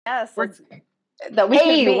Yes.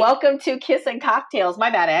 Hey, welcome to Kiss and Cocktails. My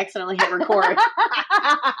bad, I accidentally hit record.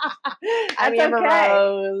 I'm Amber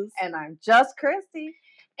Rose. And I'm Just Christy.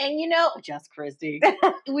 And Just Christy.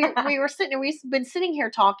 We've been sitting here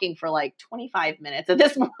talking for like 25 minutes at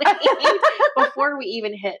this point before we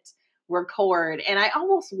even hit record. And I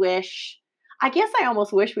almost wish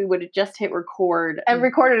we would have just hit record. And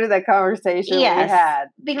recorded that conversation we had.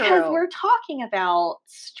 Because we're talking about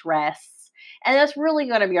stress. And that's really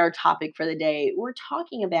going to be our topic for the day. We're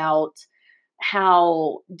talking about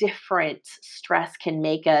how different stress can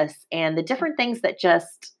make us and the different things that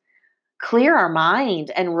just clear our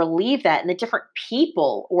mind and relieve that, and the different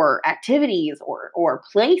people or activities or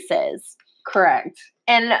places. Correct.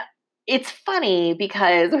 And it's funny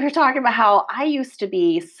because we were talking about how I used to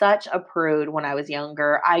be such a prude when I was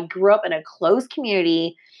younger. I grew up in a closed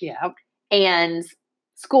community. Yeah. And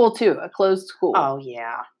school too, a closed school. Oh,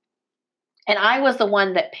 yeah. And I was the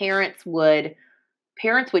one that parents would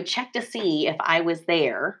check to see if I was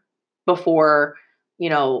there before,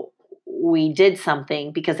 we did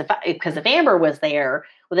something, because if Amber was there,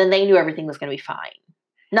 well, then they knew everything was going to be fine.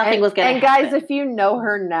 Nothing was going to happen. And guys, if you know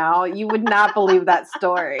her now, you would not believe that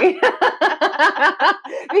story.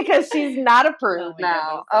 Because she's not a prude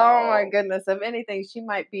now. Oh my goodness. If anything, she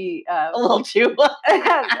might be a little too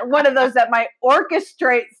one of those that might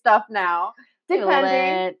orchestrate stuff now.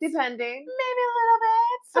 Depending. Maybe a little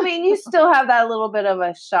bit. I mean, you still have that little bit of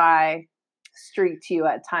a shy streak to you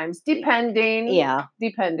at times. Depending. Yeah.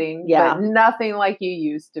 Depending. Yeah. But nothing like you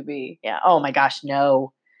used to be. Yeah. Oh my gosh,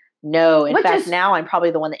 no. No. In fact, now I'm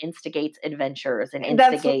probably the one that instigates adventures and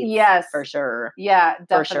instigates. Yes. For sure. Yeah,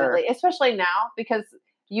 definitely. For sure. Especially now, because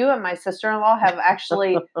you and my sister-in-law have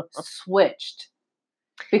actually switched.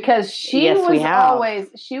 Because she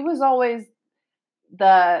was always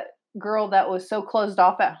the girl that was so closed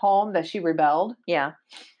off at home that she rebelled. Yeah.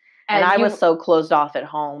 And I was so closed off at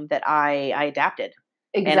home that I adapted.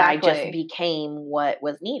 Exactly. And I just became what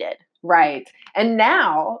was needed. Right. And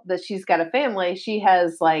now that she's got a family, she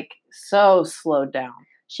has so slowed down.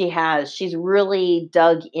 She has. She's really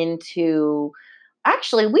dug into,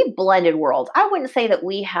 actually, we've blended worlds. I wouldn't say that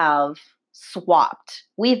we have swapped.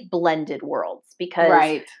 We've blended worlds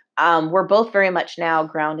because we're both very much now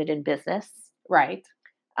grounded in business. Right.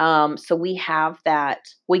 So we have that.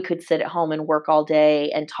 We could sit at home and work all day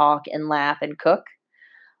and talk and laugh and cook.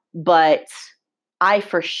 But I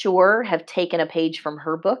for sure have taken a page from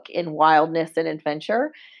her book in wildness and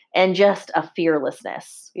adventure and just a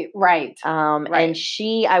fearlessness. Right. And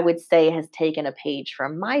she, I would say, has taken a page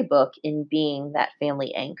from my book in being that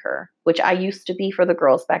family anchor, which I used to be for the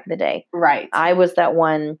girls back in the day. Right. I was that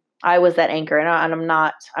one. I was that anchor, and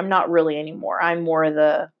I'm not really anymore. I'm more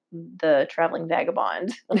the traveling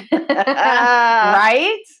vagabond.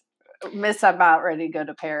 Right? Miss about ready to go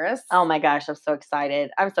to Paris. Oh my gosh, I'm so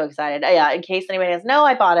excited. Yeah, in case anybody doesn't know,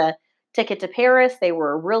 I bought a ticket to Paris. They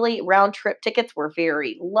were really, round trip tickets were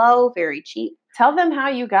very low, very cheap. Tell them how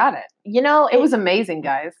you got it. It was amazing,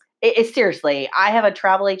 guys. Seriously, I have a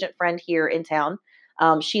travel agent friend here in town.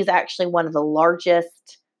 She's actually one of the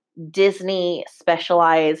largest Disney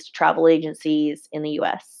specialized travel agencies in the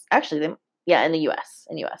U.S. Actually, in the U.S.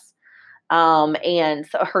 And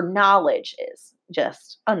so her knowledge is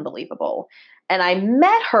just unbelievable. And I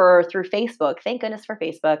met her through Facebook. Thank goodness for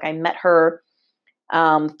Facebook. I met her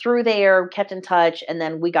through there, kept in touch, and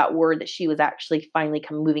then we got word that she was actually finally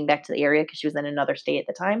moving back to the area because she was in another state at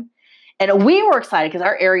the time. And we were excited because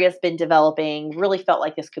our area's been developing. Really felt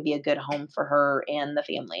like this could be a good home for her and the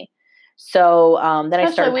family. So then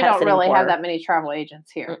I started. We don't really have that many travel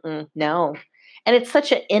agents here. No. And it's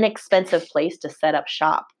such an inexpensive place to set up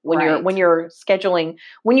shop when you're scheduling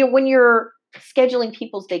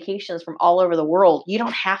people's vacations from all over the world. You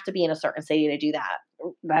don't have to be in a certain city to do that.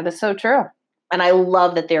 That is so true. And I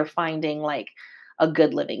love that they're finding a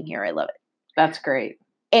good living here. I love it. That's great.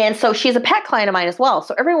 And so she's a pet client of mine as well.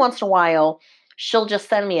 So every once in a while, she'll just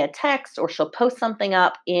send me a text or she'll post something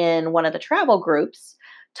up in one of the travel groups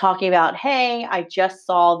talking about, hey, I just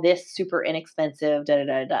saw this super inexpensive,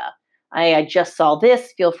 I just saw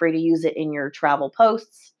this. Feel free to use it in your travel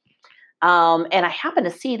posts. And I happened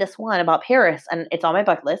to see this one about Paris, and it's on my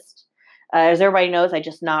bucket list. As everybody knows, I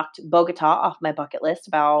just knocked Bogota off my bucket list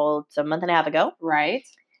about a month and a half ago. Right.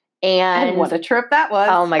 And what a trip that was.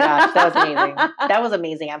 Oh my gosh, that was amazing. That was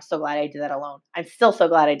amazing. I'm so glad I did that alone. I'm still so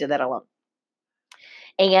glad I did that alone.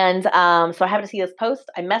 And so I happened to see this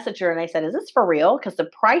post. I messaged her and I said, is this for real? Because the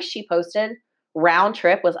price she posted round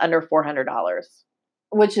trip was under $400.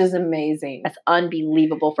 Which is amazing. That's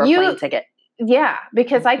unbelievable for a plane ticket. Yeah,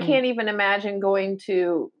 because I can't even imagine going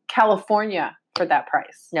to California for that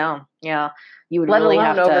price. No, yeah. You would let really alone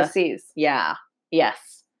have to, overseas. Yeah.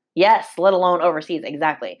 Yes. Let alone overseas.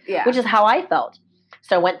 Exactly. Yeah. Which is how I felt.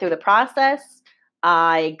 So I went through the process.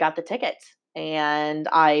 I got the ticket. And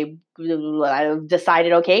I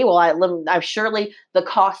decided, okay, well, I'm surely the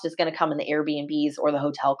cost is going to come in the Airbnbs or the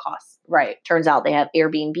hotel costs. Right. Turns out they have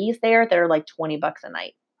Airbnbs there. They're like $20 a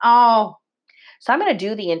night. Oh. So I'm going to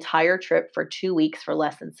do the entire trip for 2 weeks for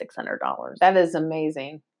less than $600. That is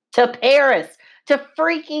amazing. To Paris. To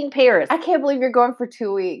freaking Paris. I can't believe you're going for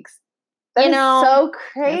 2 weeks. That is so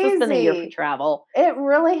crazy. This has been a year for travel. It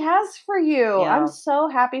really has for you. Yeah. I'm so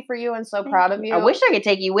happy for you and so proud of you. I wish I could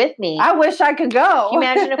take you with me. I wish I could go. Can you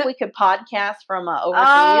imagine if we could podcast from overseas?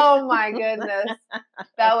 Oh my goodness.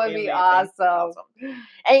 That would be awesome.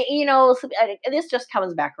 And, this just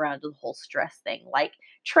comes back around to the whole stress thing. Like,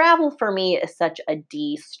 travel for me is such a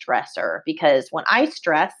de-stressor because when I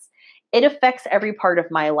stress, it affects every part of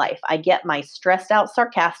my life. I get my stressed out,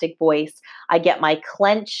 sarcastic voice. I get my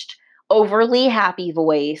clenched, overly happy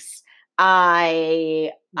voice.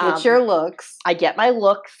 I get your looks. I get my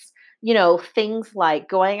looks. Things like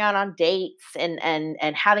going out on dates and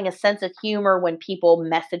having a sense of humor when people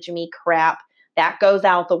message me crap, that goes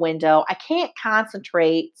out the window. I can't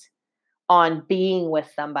concentrate on being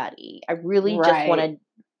with somebody. I really just want to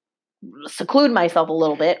seclude myself a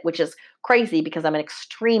little bit, which is crazy because I'm an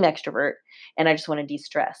extreme extrovert and I just want to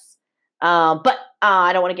de-stress. But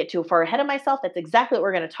I don't want to get too far ahead of myself. That's exactly what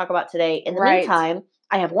we're going to talk about today. In the meantime,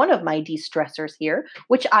 I have one of my de-stressors here,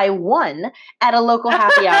 which I won at a local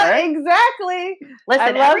happy hour. Exactly.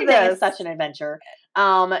 Listen, everything is such an adventure.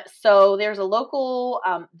 So there's a local,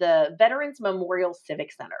 the Veterans Memorial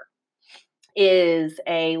Civic Center is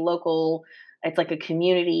a local, it's like a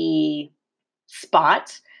community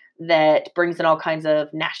spot that brings in all kinds of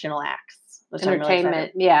national acts.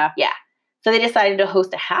 Entertainment. Yeah. Yeah. So they decided to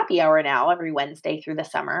host a happy hour now every Wednesday through the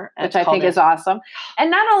summer. Which I think is awesome. And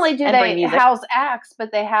not only do they house acts,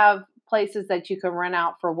 but they have places that you can rent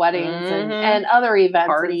out for weddings and other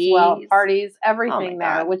events as well. Parties, everything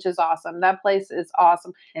there, which is awesome. That place is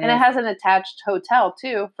awesome. And it has an attached hotel,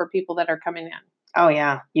 too, for people that are coming in. Oh,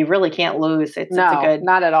 yeah. You really can't lose. It's a good,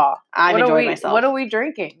 not at all. I've enjoyed myself. What are we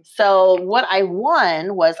drinking? So what I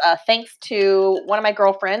won was thanks to one of my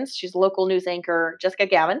girlfriends. She's a local news anchor, Jessica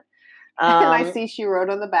Gavin. And I see she wrote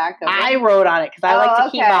on the back of it. I wrote on it because I like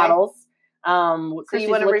to keep bottles. So you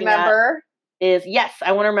want to remember? Yes,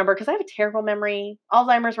 I want to remember because I have a terrible memory.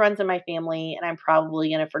 Alzheimer's runs in my family, and I'm probably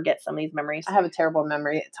going to forget some of these memories. I have a terrible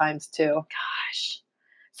memory at times, too. Gosh.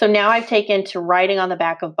 So now I've taken to writing on the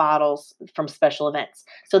back of bottles from special events.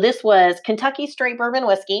 So this was Kentucky Straight Bourbon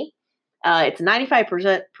Whiskey. It's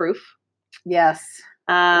 95% proof. Yes.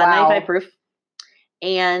 95 proof.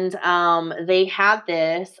 And they had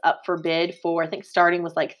this up for bid for, I think starting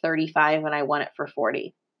was like 35 and I won it for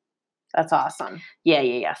 40. That's awesome.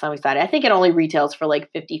 Yeah. So I'm excited. I think it only retails for like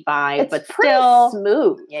 55, but still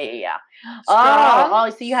smooth. Yeah.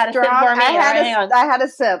 Strong, so you had a sip for me. I had a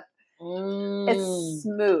sip. It's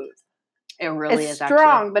smooth. It really is strong,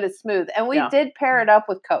 actually. But it's smooth. And we did pair it up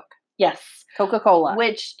with Coke. Yes. Coca-Cola.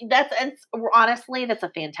 Which honestly, that's a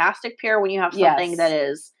fantastic pair when you have something that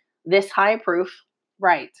is this high proof.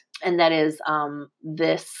 Right. And that is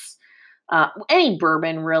this, any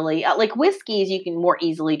bourbon really. Like whiskeys, you can more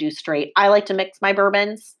easily do straight. I like to mix my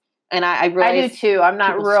bourbons. And I really do too. I'm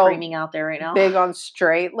not real screaming out there right now. Big on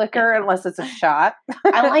straight liquor unless it's a shot.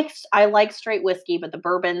 I like straight whiskey, but the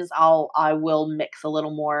bourbons I will mix a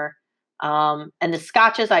little more. And the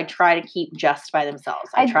scotches I try to keep just by themselves.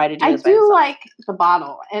 I do like the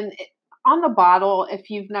bottle, and on the bottle, if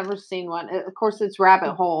you've never seen one, of course, it's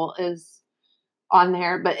Rabbit Hole is on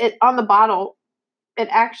there, but on the bottle,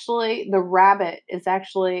 the rabbit is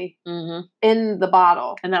actually in the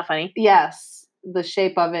bottle. Isn't that funny? Yes. The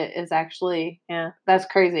shape of it is actually, that's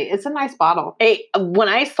crazy. It's a nice bottle. Hey, when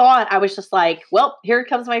I saw it, I was just like, well, here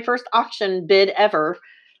comes my first auction bid ever.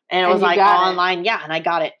 And it was like online. And I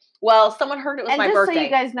got it. Well, someone heard it was my birthday. And just so you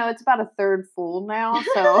guys know, it's about a third full now.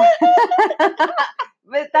 So,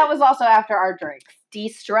 but that was also after our drinks.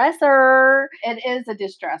 De-stressor. It is a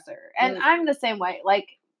de-stressor. And I'm the same way. Like,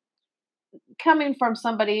 coming from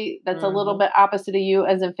somebody that's a little bit opposite of you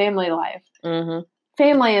as in family life.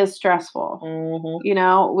 Family is stressful.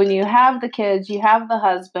 When you have the kids, you have the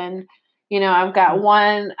husband. I've got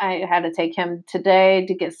one. I had to take him today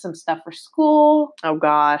to get some stuff for school. Oh,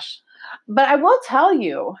 gosh. But I will tell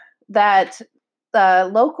you that the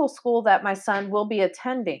local school that my son will be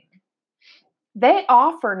attending, they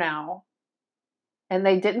offer now, and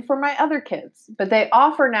they didn't for my other kids, but they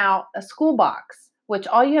offer now a school box, which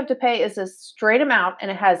all you have to pay is a straight amount, and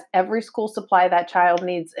it has every school supply that child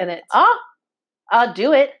needs in it.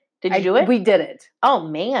 Do it. Did you do it? We did it. Oh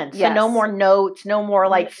man. So no more notes, no more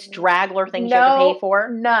like straggler things you have to pay for?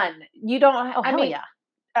 None. You don't. Oh, hell yeah.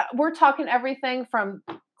 We're talking everything from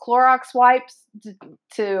Clorox wipes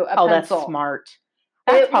to a pencil. That's smart.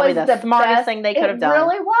 That's probably the smartest thing they could have done. It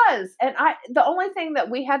really was. And the only thing that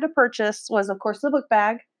we had to purchase was, of course, the book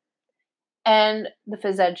bag and the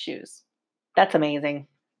phys ed shoes. That's amazing.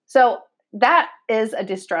 So that is a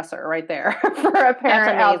distressor right there for a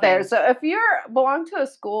parent out there. So if you belong to a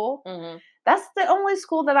school, that's the only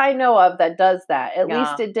school that I know of that does that. At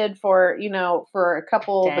least it did for, for a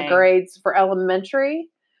couple of the grades for elementary.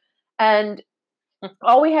 And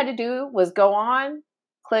all we had to do was go on,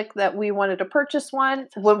 click that we wanted to purchase one.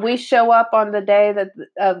 When we show up on the day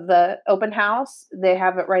of the open house, they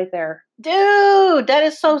have it right there. Dude, that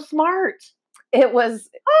is so smart. It was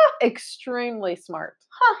extremely smart.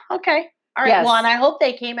 Okay. All right. Yes. Well, and I hope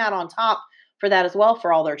they came out on top for that as well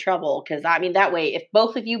for all their trouble. Because, that way, if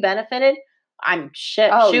both of you benefited, man,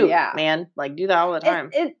 like do that all the time.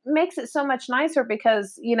 It makes it so much nicer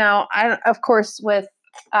because, of course, with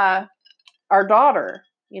our daughter,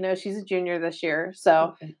 she's a junior this year.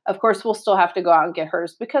 So, of course, we'll still have to go out and get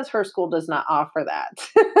hers because her school does not offer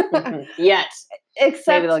that. Yet. Except,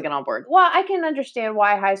 maybe they'll get on board. Well, I can understand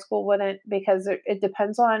why high school wouldn't, because it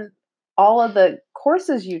depends on all of the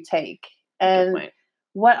courses you take and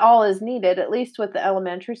what all is needed. At least with the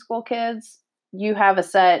elementary school kids, you have a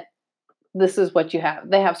set. This is what you have.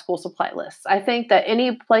 They have school supply lists. I think that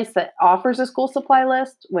any place that offers a school supply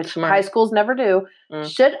list, which high schools never do,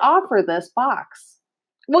 should offer this box.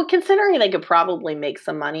 Well, considering they could probably make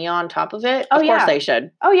some money on top of it, of course they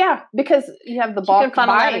should. Oh, yeah, because you have the bulk. You can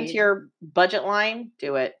funnel that into your budget line.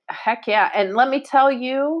 Do it. Heck yeah. And let me tell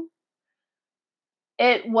you,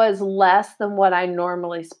 it was less than what I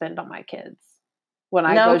normally spend on my kids when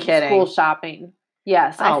I go to school shopping.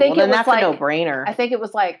 Yes. I think it was that's a no-brainer. I think it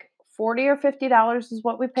was like $40 or $50 is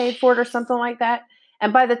what we paid for it or something like that.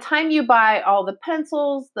 And by the time you buy all the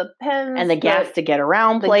pencils, the pens, and the gas to get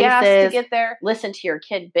around places, gas to get there, listen to your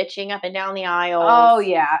kid bitching up and down the aisles. Oh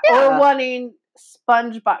yeah, or wanting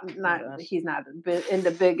SpongeBob. He's not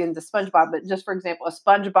into SpongeBob, but just for example, a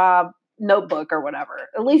SpongeBob notebook or whatever.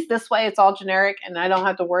 At least this way, it's all generic, and I don't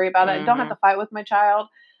have to worry about it. I don't have to fight with my child.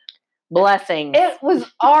 Blessings. It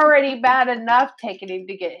was already bad enough taking him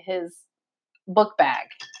to get his book bag.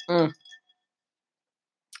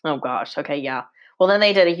 Oh gosh. Okay. Yeah. Well, then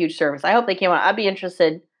they did a huge service. I hope they came out. I'd be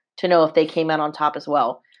interested to know if they came out on top as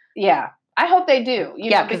well. Yeah. I hope they do.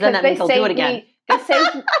 Because then that means they'll do it again.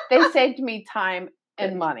 They saved me time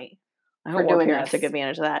and money. I hope more parents took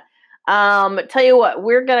advantage of that. Tell you what,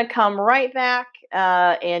 we're going to come right back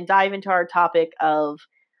and dive into our topic of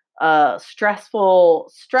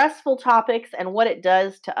stressful topics and what it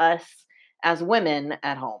does to us as women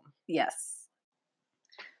at home. Yes.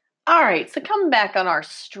 All right, so coming back on our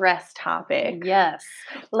stress topic. Yes.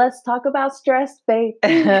 Let's talk about stress, baby.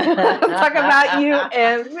 Let's talk about you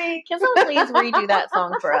and me. Can someone please redo that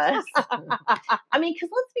song for us? I mean, because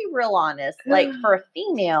let's be real honest. Like, for a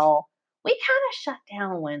female, we kind of shut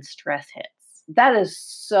down when stress hits. That is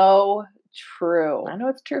so true. I know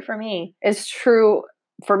it's true for me. It's true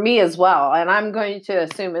for me as well. And I'm going to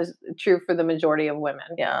assume is true for the majority of women.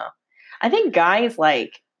 Yeah. I think guys,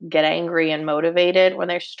 get angry and motivated when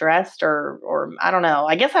they're stressed or I don't know.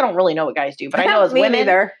 I guess I don't really know what guys do, but I know as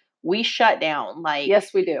women, we shut down.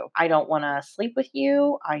 Yes, we do. I don't want to sleep with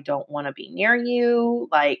you. I don't want to be near you.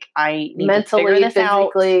 I need mentally, to figure this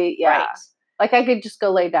physically, out. Yeah. Right. I could just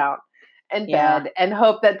go lay down in bed and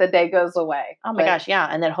hope that the day goes away. Oh my gosh. Yeah.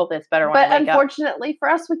 And then hope it's better when I wake up. But unfortunately for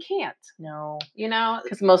us, we can't. No.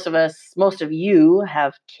 Because most of you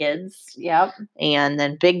have kids. Yep. And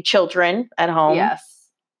then big children at home. Yes.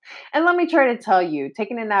 And let me try to tell you,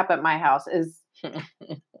 taking a nap at my house is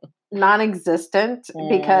non-existent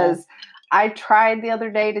because I tried the other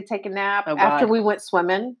day to take a nap after we went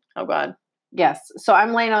swimming. Oh, God. Yes. So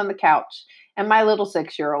I'm laying on the couch and my little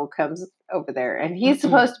 6-year-old comes over there and he's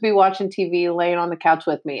supposed to be watching TV laying on the couch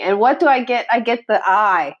with me. And what do I get? I get the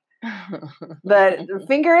eye, the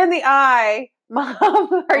finger in the eye.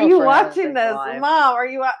 Mom, are you watching this? Mom, are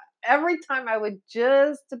you? Every time I was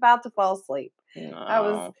just about to fall asleep. No. I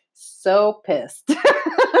was so pissed.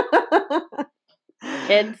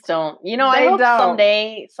 Kids don't. I hope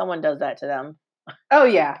someday someone does that to them. Oh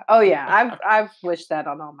yeah. I've wished that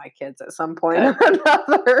on all my kids at some point or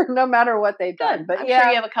another, no matter what they've done. But I'm sure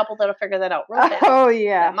you have a couple that'll figure that out real fast. Oh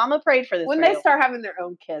yeah. Mama prayed for this. When they start having their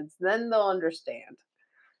own kids, then they'll understand.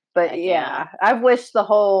 But I've wished the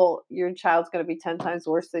whole your child's going to be 10 times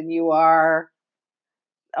worse than you are.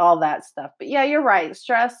 All that stuff. But yeah, you're right.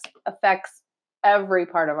 Stress affects every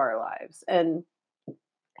part of our lives. And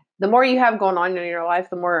the more you have going on in your life,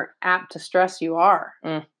 the more apt to stress you are.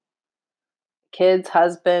 Kids,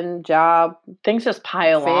 husband, job, things just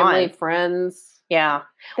pile family, on. Friends. Yeah.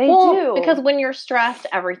 They do. Because when you're stressed,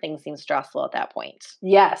 everything seems stressful at that point.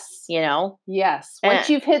 Yes. You know? Yes. Once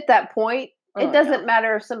you've hit that point, it doesn't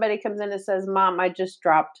matter if somebody comes in and says, Mom, I just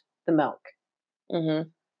dropped the milk. Mm-hmm.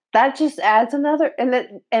 That just adds another, and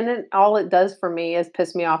then all it does for me is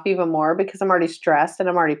piss me off even more because I'm already stressed and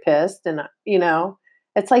I'm already pissed. And, you know,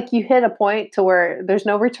 it's like you hit a point to where there's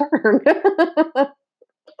no return.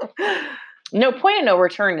 No point of no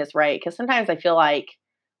return is right. Because sometimes I feel like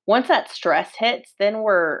once that stress hits, then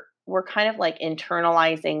we're kind of like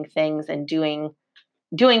internalizing things and doing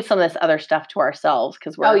some of this other stuff to ourselves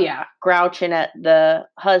because we're grouching at the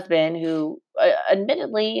husband who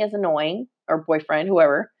admittedly is annoying, or boyfriend,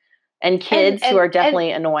 whoever, and kids who are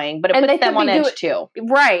definitely annoying, but it puts them on edge too.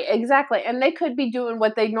 Right, exactly. And they could be doing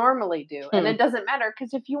what they normally do. And it doesn't matter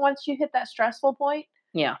because once you hit that stressful point,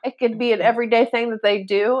 it could be an everyday thing that they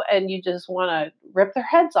do and you just want to rip their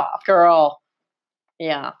heads off. Girl.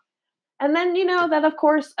 Yeah. And then, you know, that of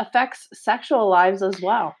course affects sexual lives as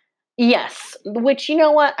well. Yes, which, you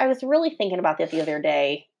know what, I was really thinking about that the other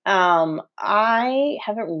day. I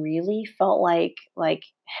haven't really felt like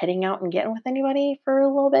heading out and getting with anybody for a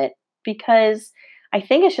little bit because I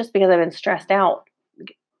think it's just because I've been stressed out.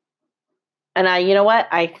 And you know what,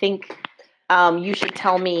 I think you should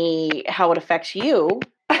tell me how it affects you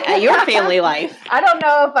at your family life. I don't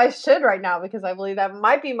know if I should right now because I believe that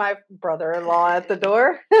might be my brother-in-law at the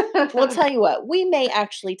door. We'll tell you what, we may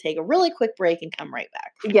actually take a really quick break and come right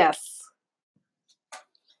back. Yes.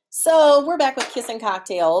 So we're back with Kissing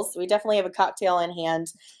Cocktails. We definitely have a cocktail in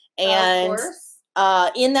hand. And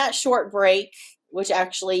in that short break, which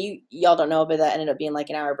actually y'all don't know, but that ended up being like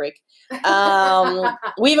an hour break,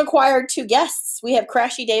 we've acquired 2 guests. We have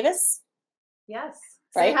Crashy Davis. Yes.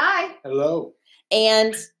 Right? Say hi. Hello.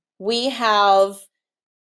 And we have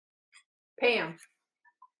Pam.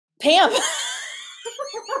 We have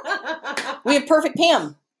Perfect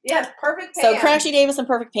Pam. Yes, Perfect Pam. So Crashy Davis and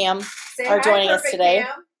Perfect Pam are joining us today.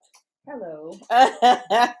 Pam. Hello.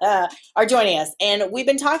 Are joining us. And we've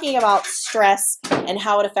been talking about stress and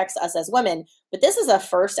how it affects us as women. But this is a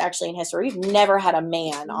first actually in history. We've never had a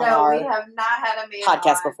man on our we have not had a man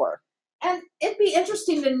podcast before. And it'd be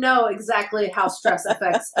interesting to know exactly how stress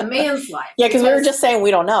affects a man's life. Yeah, because we were just saying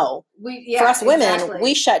we don't know. For us women,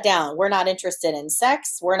 we shut down. We're not interested in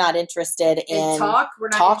sex. We're not interested in talk. We're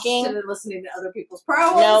not talking. interested in listening to other people's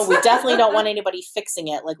problems. No, we definitely don't want anybody fixing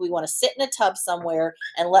it. Like, we want to sit in a tub somewhere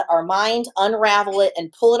and let our mind unravel it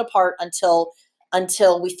and pull it apart until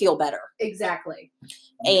we feel better. Exactly.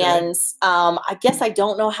 Okay. And I guess I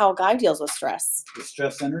don't know how a guy deals with stress. Is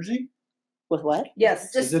stress energy? With what?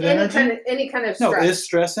 Yes, just any kind of stress. No, is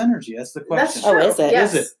stress energy? That's the question. That's true. Oh, is it?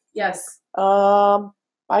 Yes. Is it? Yes.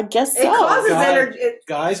 I guess so. It causes energy.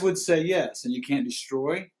 Guys would say yes, and you can't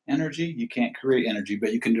destroy energy, you can't create energy,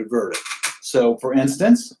 but you can divert it. So, for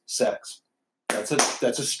instance, sex. That's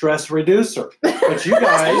a stress reducer. But you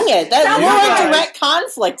guys, dang it, we're in direct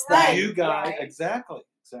conflict then. Right. You guys, exactly.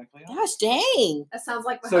 Gosh, dang. That sounds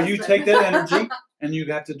like my So husband. you take that energy and you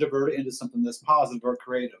have to divert it into something that's positive or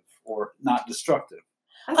creative or not destructive.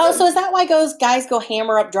 Oh, so is that why guys go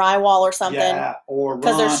hammer up drywall or something? Yeah, or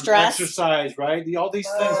because they're stressed. Exercise, right? All these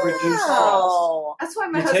things reduce stress. That's why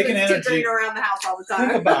my husband's tittering around the house all the time.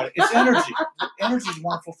 Think about it. It's energy. Energy is a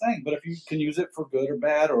wonderful thing, but if you can use it for good or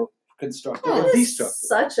bad or constructive or destructive.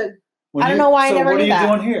 Such a. I don't know why I never knew that. So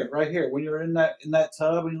what are you doing here, right here? When you're in that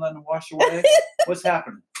tub and you're letting it wash away, what's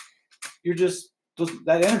happening? You're just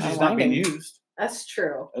that energy is not being used. That's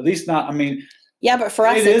true. At least not. I mean. Yeah, but for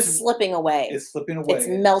us, it's slipping away. It's slipping away. It's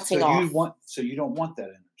melting off. So you don't want that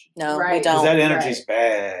energy. No, right. we don't. Because that energy is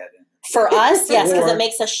bad. For us, yes, because it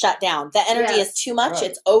makes us shut down. The energy is too much. Right.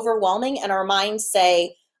 It's overwhelming, and our minds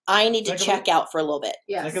say, "I need to check out for a little bit."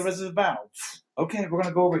 Yes. Think of it as a valve. Okay, we're going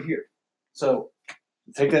to go over here. So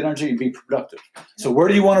take that energy and be productive. So where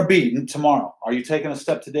do you want to be tomorrow? Are you taking a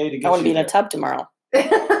step today to get? I want to be in a tub tomorrow.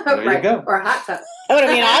 There you go. Or a hot tub. I want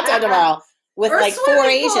to be in a hot tub tomorrow with like 4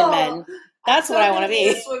 Asian men. That's what I want to be.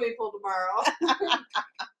 In a swimming pool tomorrow.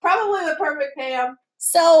 Probably the Perfect Pam.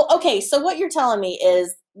 So, okay, so what you're telling me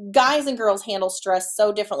is guys and girls handle stress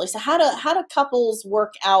so differently. So how do couples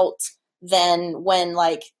work out then when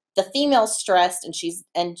like the female's stressed and she's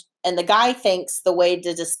and the guy thinks the way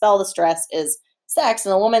to dispel the stress is sex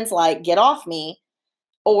and the woman's like, get off me,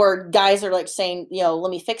 or guys are like saying, you know, let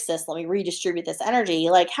me fix this, let me redistribute this energy.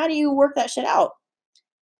 Like, how do you work that shit out?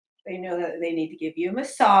 They know that they need to give you a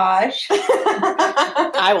massage.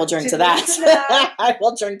 I will drink to that. I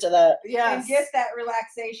will drink to that. Yes. And get that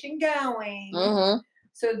relaxation going. Mm-hmm.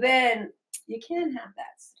 So then you can have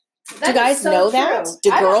that. Do guys know that?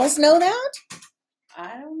 Do girls know that?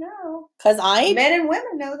 I don't know. Because men and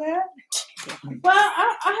women know that. Well,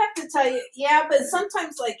 I have to tell you, yeah, but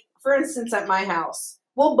sometimes, like, for instance, at my house,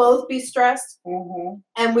 we'll both be stressed,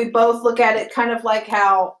 and we both look at it kind of like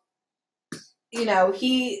how,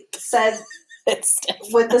 he said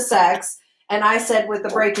with the sex, and I said with the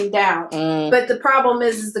breaking down. But the problem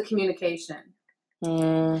is the communication.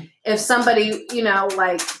 If somebody,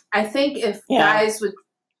 I think if guys would,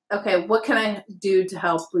 okay, what can I do to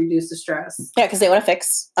help reduce the stress? Yeah, because they want to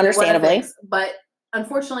fix, understandably. But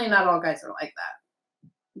unfortunately, not all guys are like that.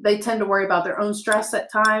 They tend to worry about their own stress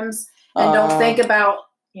at times and don't think about,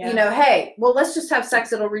 hey, well, let's just have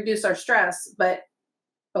sex. It'll reduce our stress. But,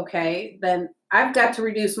 okay, then I've got to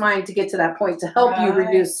reduce mine to get to that point to help you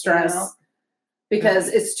reduce stress. Because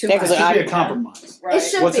it's too much. It should be a compromise. Right. It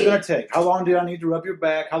should What's be. it going to take? How long do I need to rub your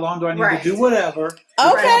back? How long do I need to do whatever? Okay,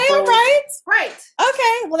 all right. Right.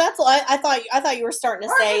 Okay. Well, that's what I thought you were starting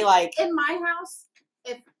to say, like, in my house,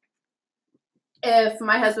 if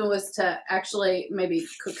my husband was to actually maybe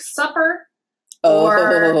cook supper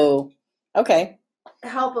or okay,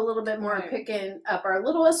 help a little bit more in picking up our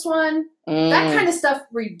littlest one, that kind of stuff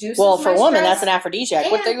reduces. Well, for my women, stress. that's an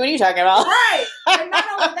aphrodisiac. What are you talking about? Right. And not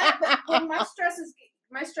only that, but when my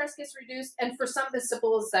stress gets reduced, and for something as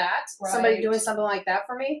simple as that, somebody doing something like that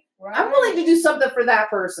for me, I'm willing to do something for that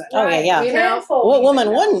person. Oh yeah. You know, what woman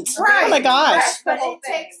wouldn't? Right. Oh my gosh. But it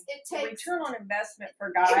takes return on investment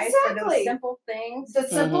for guys for those simple things. The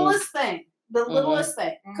simplest thing, the littlest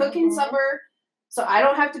thing, cooking supper, so I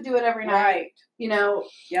don't have to do it every night. Right.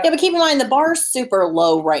 Yeah, but keep in mind the bar's super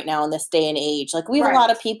low right now in this day and age. Like we have a lot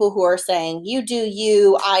of people who are saying, "You do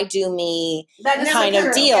you, I do me," that kind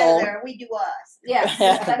of deal. Together, we do us. Yes,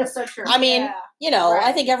 that is so true. I mean,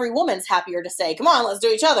 I think every woman's happier to say, "Come on, let's do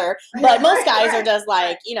each other." But most guys are just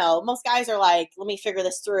like, most guys are like, "Let me figure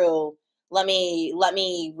this through. Let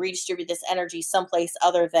me redistribute this energy someplace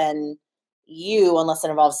other than you, unless it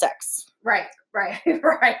involves sex." Right. That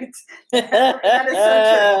is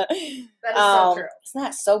so true. That is so true. Isn't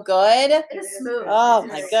that so good? It is smooth. Oh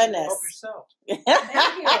my goodness. Help yourself.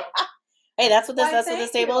 Thank you. Hey, that's what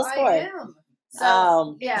this table is for. I am.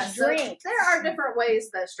 So, so drinks. there are different ways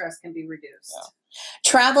that stress can be reduced. Yeah.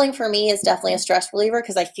 Traveling for me is definitely a stress reliever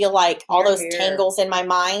because I feel like all those tangles in my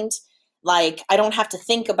mind, like I don't have to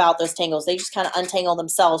think about those tangles. They just kind of untangle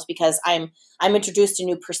themselves because I'm introduced to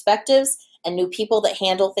new perspectives and new people that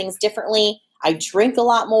handle things differently. I drink a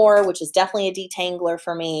lot more, which is definitely a detangler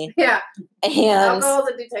for me. Yeah. And alcohol's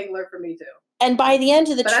a detangler for me too. And by the end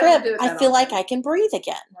of the trip, I feel like I can breathe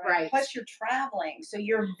again. Right. Plus you're traveling. So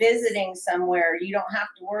you're visiting somewhere. You don't have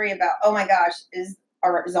to worry about, oh my gosh, is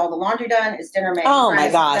all the laundry done? Is dinner made? Oh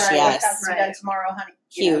my gosh, yes. What has to be done tomorrow, honey?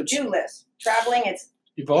 Huge. Do list. Traveling, it's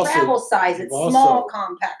Also, travel size. It's small,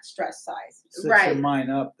 compact, stress size. Set your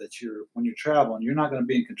mind up that when you're traveling, you're not going to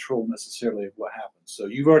be in control necessarily of what happens. So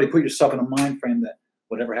you've already put yourself in a mind frame that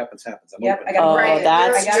whatever happens, happens. That's true.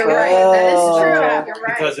 That is true. You're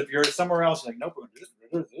right. Because if you're somewhere else, like, nope, we're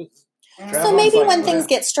going to do this. So maybe when things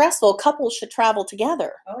get stressful, couples should travel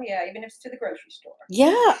together. Oh yeah, even if it's to the grocery store.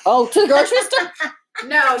 Yeah. Oh, to the grocery store?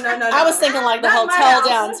 No. I was thinking like the hotel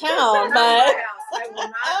downtown, but I will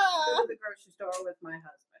not go to the grocery store with my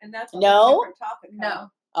husband. And that's a different topic.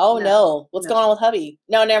 No. Oh no. What's going on with hubby?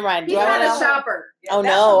 No, never mind. He's not a shopper. Yeah, oh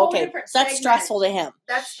no. Okay. So that's stressful to him.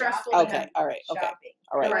 That's stressful. Okay. All right. Okay.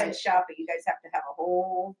 All right. Right. Shopping. You guys have to have a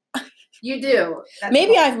whole. You do.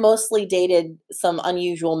 Maybe I've mostly dated some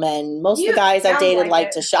unusual men. Most of the guys I've dated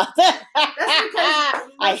like to shop. That's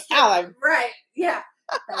because I have. Right. Yeah.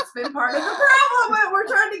 That's been part of the problem that we're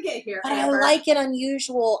trying to get here. But I like an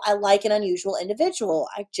unusual individual.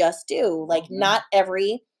 I just do. Like not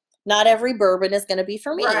every bourbon is going to be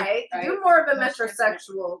for me. Right. You're more of a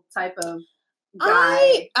metrosexual type of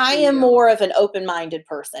guy. I am more of an open-minded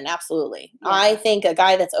person. Absolutely. Yeah. I think a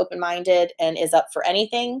guy that's open-minded and is up for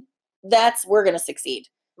anything, we're going to succeed.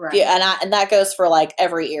 Right. And that goes for like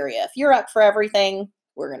every area. If you're up for everything,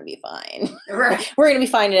 we're going to be fine. Right. We're going to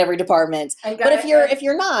be fine in every department. But if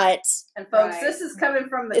you're not, and folks, this is coming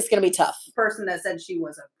from it's going to be tough. Person that said she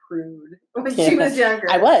was a prude when she was younger.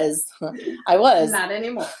 I was. Not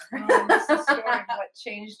anymore. What's the story of what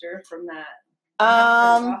changed her from that?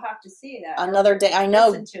 I'll have to see that another day. I know.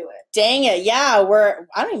 Listen to it. Dang it! Yeah,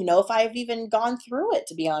 I don't even know if I've even gone through it.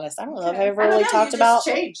 To be honest, I don't know if I've ever really talked about.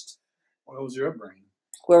 Changed. What was your upbringing?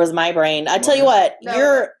 Where was my brain? I tell you what,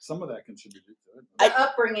 some of that contributed to it. The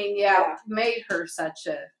upbringing, made her such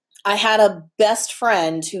a. I had a best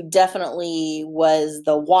friend who definitely was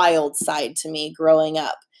the wild side to me growing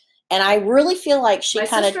up, and I really feel like she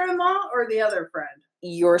kind of. My sister-in-law or the other friend?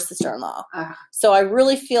 your sister-in-law. So I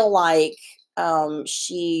really feel like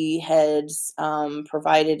she had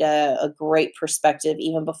provided a great perspective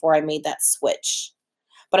even before I made that switch.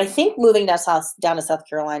 But I think moving down to South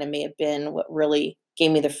Carolina may have been what really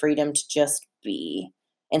gave me the freedom to just be,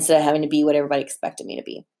 instead of having to be what everybody expected me to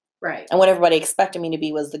be. Right. And what everybody expected me to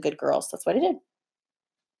be was the good girl. So that's what I did.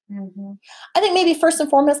 Mm-hmm. I think maybe first and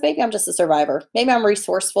foremost, maybe I'm just a survivor. Maybe I'm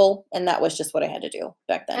resourceful, and that was just what I had to do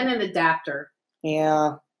back then. And an adapter.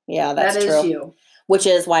 Yeah, that's true. That is you. Which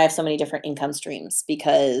is why I have so many different income streams,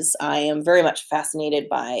 because I am very much fascinated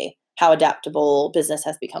by how adaptable business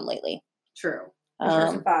has become lately. True.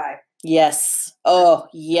 Diversify. Yes. Oh,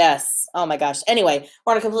 yes. Oh my gosh. Anyway,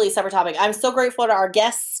 we're on a completely separate topic. I'm so grateful to our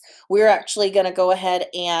guests. We're actually going to go ahead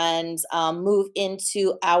and move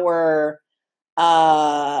into our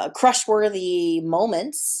crush-worthy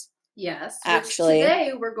moments. Yes. Actually,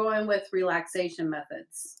 today we're going with relaxation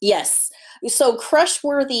methods. Yes. So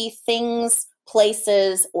crush-worthy things,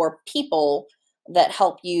 places, or people that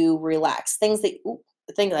help you relax. Things that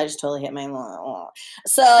I just totally hit my.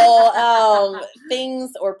 So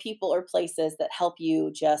things or people or places that help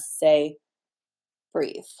you just say,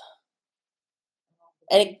 breathe.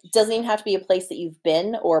 And it doesn't even have to be a place that you've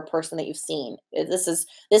been or a person that you've seen. This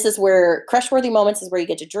is where crush-worthy moments is where you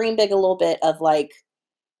get to dream big a little bit of like,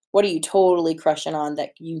 what are you totally crushing on that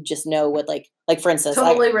you just know would like for instance,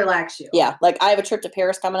 totally relax you. Yeah. Like I have a trip to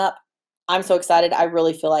Paris coming up. I'm so excited. I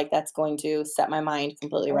really feel like that's going to set my mind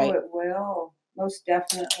completely right. Oh, it will. Most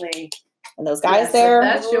definitely. And those guys there.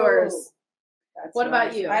 That's yours. What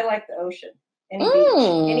about you? I like the ocean.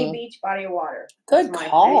 Any beach, body of water. Good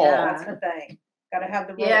call. That's the thing. Got to have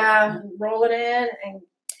the roll it in and.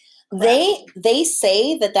 They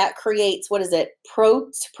say that creates, what is it?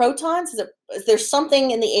 Protons? There's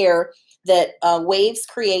something in the air that waves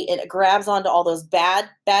create, and it grabs onto all those bad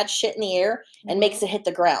shit in the air and makes it hit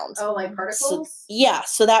the ground. Oh, like particles?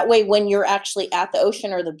 So that way when you're actually at the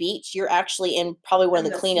ocean or the beach, you're actually in probably one of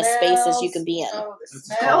the cleanest spaces you can be in. Oh, the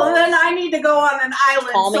smell. And then I need to go on an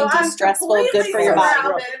island. Calming, de-stressful, good for your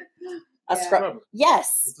body.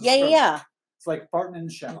 Yes. Yeah. It's like farting in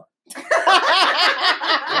the shower. Water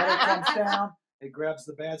comes down, it grabs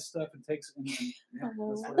the bad stuff and takes it.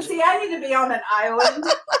 See, I need to be on an island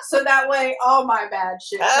so that way all my bad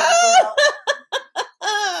shit comes out.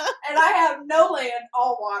 And I have no land,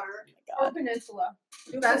 all water. Or peninsula.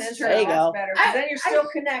 That's true. There you go. That's better. Because then you're still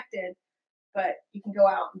connected, but you can go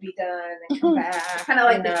out and be done and come back. Kind of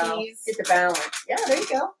like the Keys. Get the balance. Yeah, there you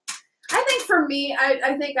go. I think for me,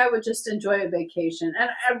 I think I would just enjoy a vacation. And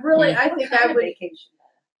I think I would vacation.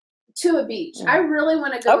 To a beach. I really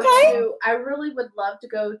want to go to. I really would love to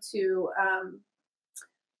go to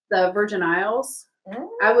the Virgin Isles.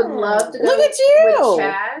 I would love to go. Look at you, with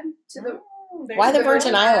Chad to the. Why the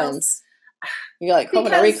Virgin Islands? You're like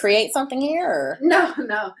hoping to recreate something here? Or? No.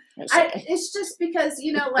 It's just because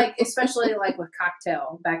like especially like with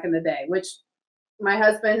Cocktail back in the day, which my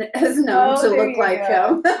husband is known to look like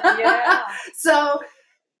him. Yeah. So.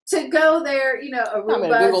 To go there, Aruba. I'm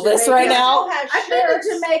going to Google this right now. I've been to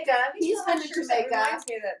Jamaica. He's been to Jamaica. It reminds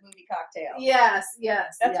me of that movie Cocktail. Yes.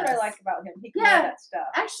 That's what I like about him. He can do that stuff.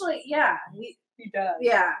 Actually, yeah. He does.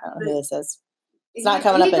 Yeah. I don't know who this is. It's not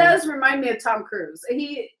coming up. He does remind me of Tom Cruise.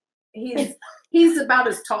 He's about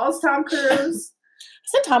as tall as Tom Cruise.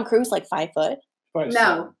 Isn't Tom Cruise like 5 foot?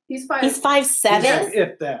 No, he's 5. He's 5'7".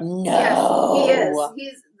 If that. No. Yes, he is.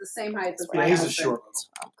 He's the same height as my he's husband. a short one.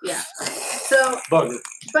 Yeah. So, but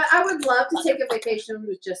I would love to take a vacation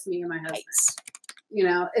with just me and my husband.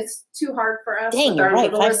 It's too hard for us. Dang, you're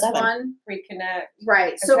right. 5'7". One. Reconnect.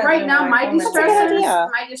 Right. So right now, my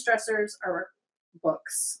distressors are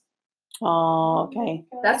books. Oh, okay.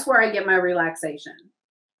 That's where I get my relaxation.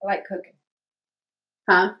 I like cooking.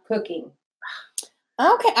 Huh? Cooking.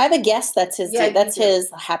 Okay, I have a guest that's his. That's his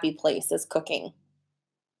happy place is cooking.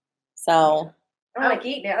 So. I like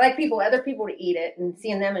eating it. I like other people to eat it and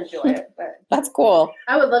seeing them enjoy it. But that's cool.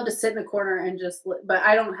 I would love to sit in a corner and but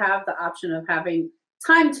I don't have the option of having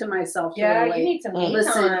time to myself. Yeah, you need some me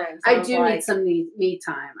time. I do need some me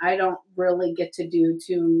time. I don't really get to do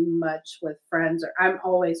too much with friends. I'm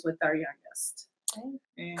always with our youngest.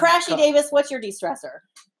 Crashy Davis, what's your de-stressor?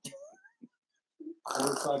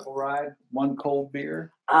 Motorcycle ride, 1 cold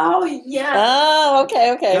beer. Oh yeah. Oh,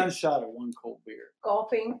 okay. Gunshot of 1 cold beer.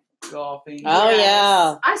 Golfing. Oh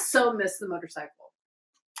yeah. I so miss the motorcycle.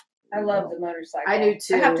 I love the motorcycle. I do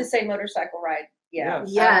too. I have to say motorcycle ride. Yeah.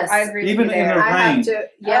 Yes. I agree. Even with you in there. the rain. I have to.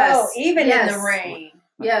 Yes. Oh, even in the rain.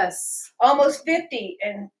 Yes. Almost 50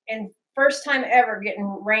 and first time ever getting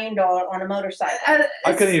rained on a motorcycle.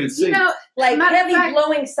 I couldn't even see. You know, Like heavy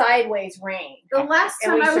blowing sideways rain. The last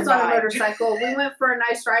And time we I was on a survived. motorcycle, we went for a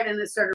nice ride and it started